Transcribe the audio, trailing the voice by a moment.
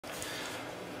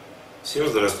Всем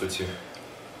здравствуйте!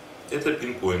 Это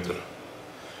пинпоинтер.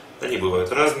 Они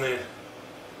бывают разные.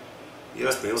 Я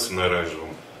остановился на оранжевом.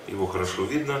 Его хорошо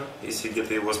видно, если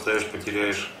где-то его оставишь,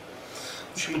 потеряешь.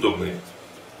 Очень удобный.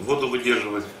 Воду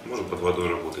выдерживать, можно под водой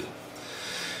работать.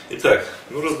 Итак,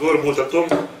 разговор будет о том,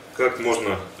 как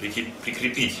можно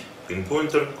прикрепить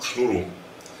пинпоинтер к шнуру.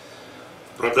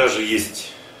 В продаже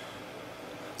есть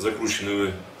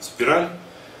закрученную спираль,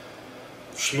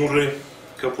 шнуры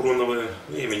капроновые.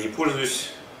 Я ими не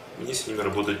пользуюсь, мне с ними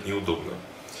работать неудобно.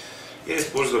 Я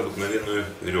использую обыкновенную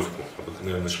веревку,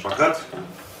 обыкновенный шпагат.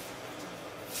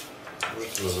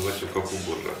 Можете называть его как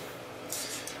угодно.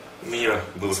 У меня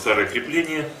было старое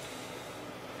крепление.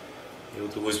 Я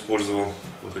вот его использовал.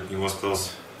 Вот от него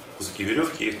осталось куски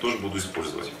веревки. Я их тоже буду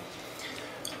использовать.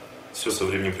 Все со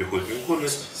временем приходит в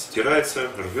негодность,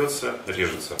 стирается, рвется,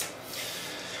 режется.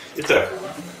 Итак,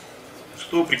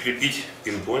 чтобы прикрепить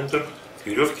пинпоинтер к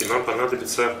веревке, нам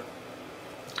понадобится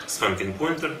сам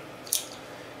пинпоинтер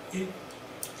и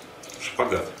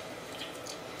шпагат.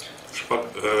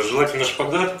 Желательно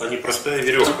шпагат, а не простая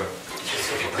веревка.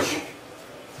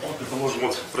 Вот, предположим,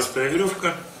 вот простая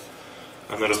веревка.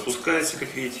 Она распускается,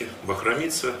 как видите,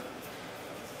 бахромится.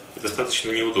 И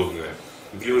достаточно неудобная.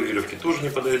 Белые веревки тоже не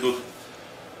подойдут.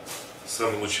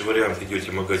 Самый лучший вариант: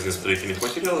 идете в магазин строительных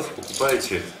материалов,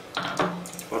 покупаете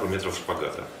пару метров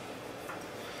шпагата.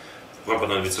 Вам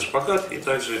понадобится шпагат и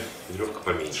также веревка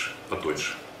поменьше,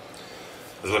 потоньше.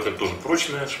 Желательно тоже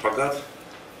прочная, шпагат,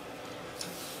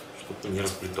 чтобы он не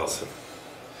расплетался.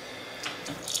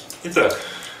 Итак,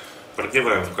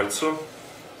 продеваем в кольцо.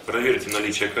 Проверьте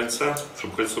наличие кольца,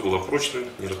 чтобы кольцо было прочным,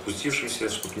 не распустившимся,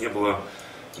 чтобы не было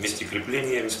в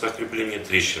местах крепления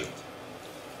трещин,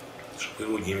 чтобы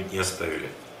его где-нибудь не оставили,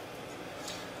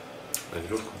 а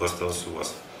веревка бы осталась у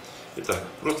вас. Итак,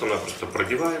 просто-напросто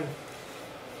продеваем,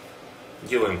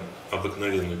 делаем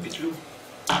обыкновенную петлю,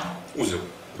 узел,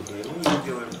 обыкновенный узел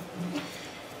делаем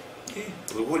и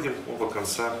выводим оба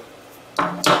конца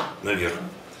наверх.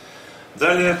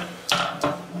 Далее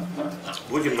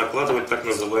будем накладывать так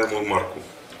называемую марку.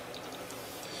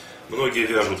 Многие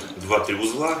вяжут 2-3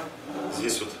 узла.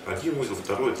 Здесь вот один узел,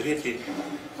 второй, третий.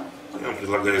 Я вам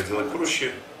предлагаю сделать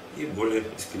проще и более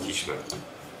эстетично.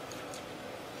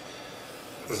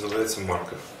 Это называется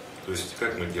марка. То есть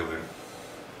как мы делаем?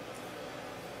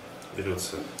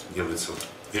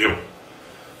 Берем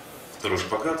второй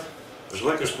шпагат.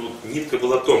 Желательно, чтобы нитка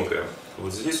была тонкая.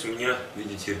 Вот здесь у меня,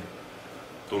 видите,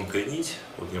 тонкая нить.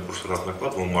 Вот я в прошлый раз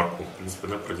накладывал марку. В принципе,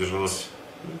 она продержалась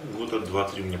года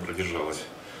 2-3 мне продержалась.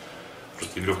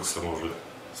 Просто веревка сама уже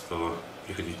стала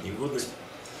приходить в негодность.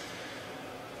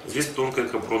 Здесь тонкая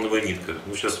капроновая нитка.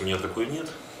 Но сейчас у меня такой нет.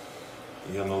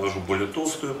 Я наложу более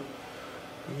толстую.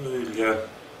 И для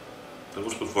того,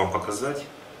 чтобы вам показать,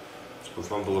 чтобы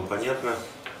вам было понятно,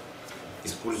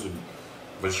 использую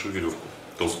большую веревку.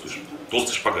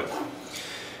 Толстый шпагат.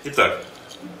 Итак,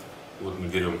 вот мы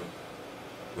берем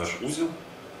наш узел,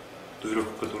 ту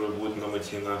веревку, которая будет нам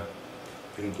идти на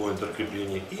пинпоинтер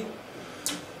крепление, и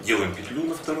делаем петлю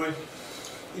на второй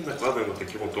и накладываем вот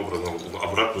таким вот образом в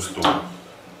обратную сторону.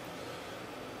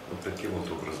 Вот таким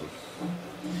вот образом.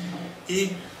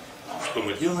 И что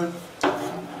мы делаем?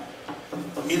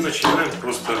 И начинаем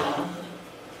просто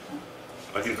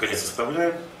один конец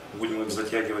оставляем, будем их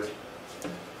затягивать.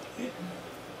 И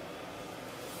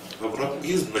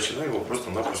начинаем его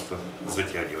просто-напросто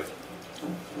затягивать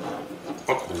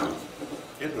по кругу.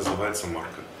 Это называется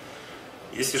марка.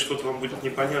 Если что-то вам будет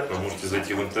непонятно, можете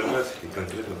зайти в интернет и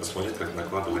конкретно посмотреть, как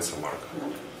накладывается марка.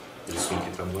 Рисунки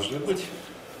там должны быть.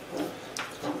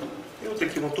 И вот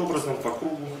таким вот образом по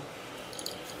кругу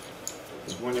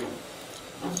гоним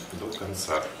до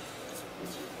конца.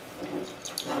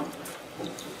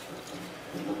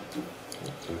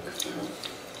 Вот так.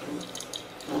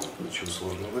 Ничего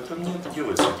сложного в этом нет.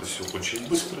 Делается это все очень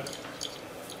быстро.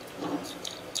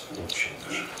 Очень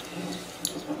даже.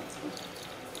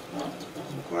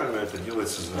 Буквально это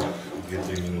делается за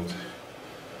 2-3 минуты.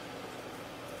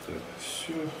 Так,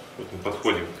 все. Вот мы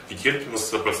подходим к петельке. У нас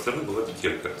с обратной стороны была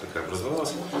петелька такая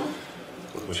образовалась.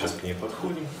 Вот мы сейчас к ней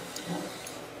подходим.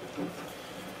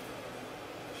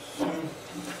 Все.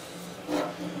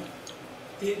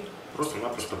 И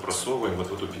просто-напросто просовываем вот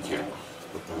в эту петельку.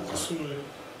 Вот мы просунули.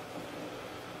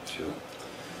 Все.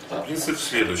 Принцип в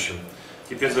следующем.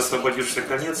 Теперь за освободившийся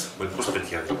конец мы просто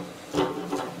тянем.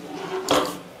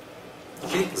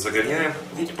 И загоняем.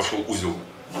 Видите, пошел узел.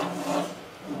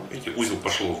 Видите, узел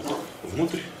пошел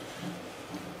внутрь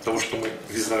того, что мы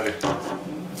вязали.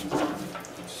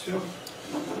 Все.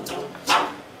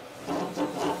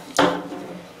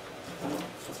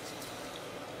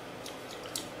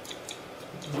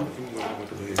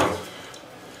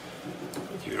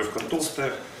 Веревка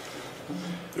толстая.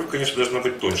 Веревка, конечно, должна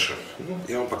быть тоньше. Ну,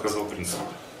 я вам показал принцип.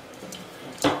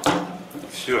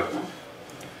 Все.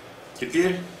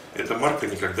 Теперь эта марка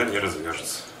никогда не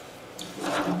развяжется.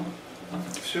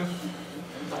 Все.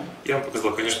 Я вам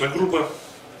показал, конечно, грубо.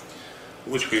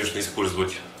 Лучше, конечно,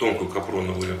 использовать тонкую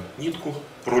капроновую нитку,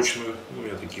 прочную. Но у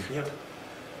меня таких нет.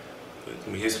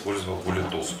 Поэтому я использовал более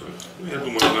толстую. Ну, я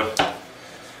думаю, она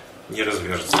не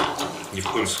развяжется. Ни в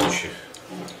коем случае.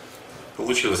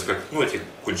 Получилось как, ну, эти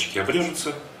кончики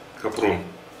обрежутся, капрон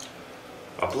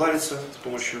оплавится с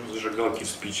помощью зажигалки,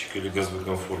 спичек или газовой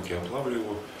конфорки, оплавлю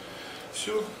его.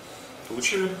 Все,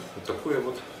 получили вот такое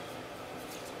вот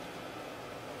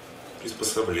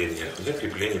приспособление для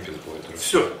крепления пинпоинтера.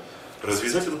 Все,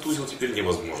 развязать этот узел теперь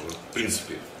невозможно. В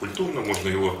принципе, культурно, можно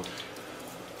его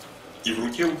и в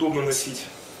руке удобно носить,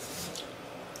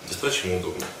 достаточно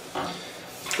удобно.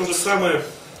 То же самое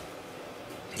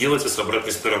делается с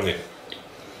обратной стороны.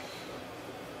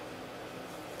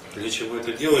 Для чего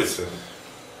это делается?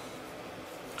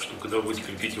 Чтобы когда вы будете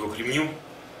крепить его к ремню,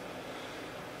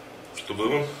 чтобы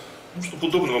он, ну, чтобы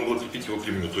удобно вам было крепить его к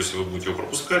ремню. То есть вы будете его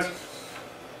пропускать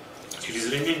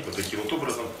через ремень вот таким вот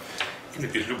образом и на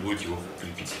петлю будете его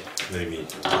крепить на ремень.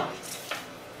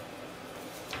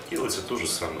 Делается то же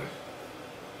самое.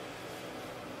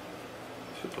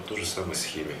 Все по той же самой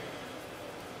схеме.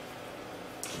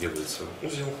 Делается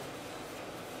узел.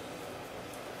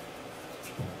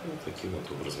 Вот таким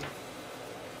вот образом.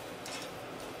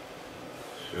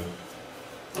 Все.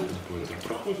 Пинпоинтер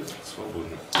проходит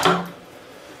свободно.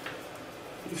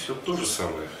 И все то же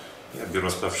самое. Я беру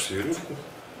оставшуюся веревку,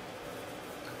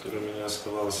 которая у меня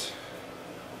оставалась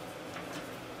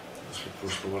после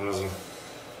прошлого раза,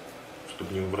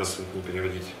 чтобы не выбрасывать, не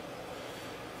переводить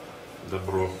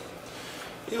добро.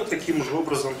 И вот таким же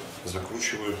образом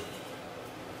закручиваю,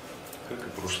 как и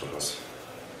в прошлый раз.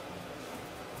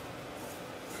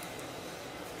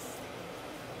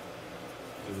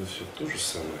 Это все то же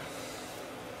самое.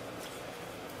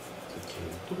 Таким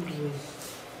вот образом.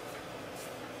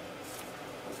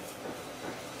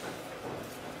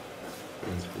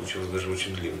 Это получилось даже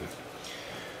очень длинно.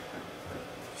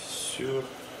 Все.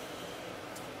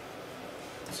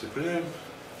 Цепляем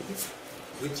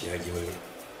и вытягиваем.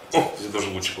 О, здесь даже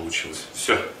лучше получилось.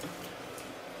 Все.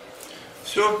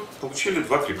 Все, получили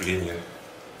два крепления.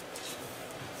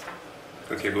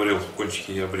 Как я говорил,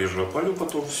 кончики я обрежу, опалю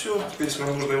потом. Все, теперь если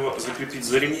нам нужно его закрепить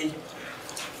за ремень,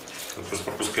 мы просто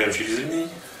пропускаем через ремень.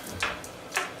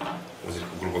 Вот здесь,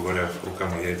 грубо говоря, рука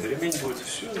моя это ремень будет.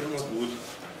 Все, и у нас будет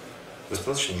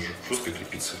достаточно жестко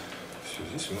крепиться. Все,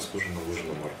 здесь у нас тоже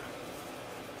наложена марка.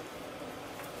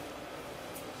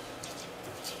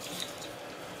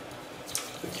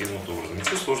 Таким вот образом.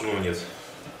 Ничего сложного нет.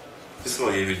 Писал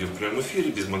я видео в прямом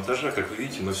эфире, без монтажа. Как вы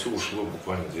видите, на все ушло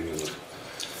буквально 2 минуты.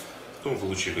 Потом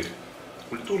получили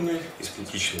культурные,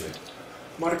 эстетичные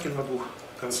марки на двух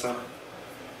концах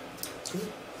и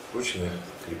прочное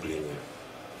крепление.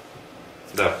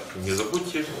 Да, не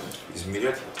забудьте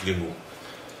измерять длину.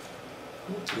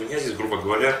 Вот у меня здесь, грубо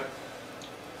говоря,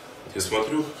 вот я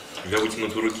смотрю, для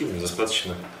вытянутой руки мне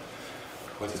достаточно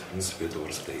хватит, в принципе, этого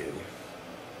расстояния.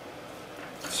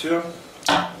 Все.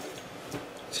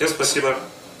 Всем спасибо.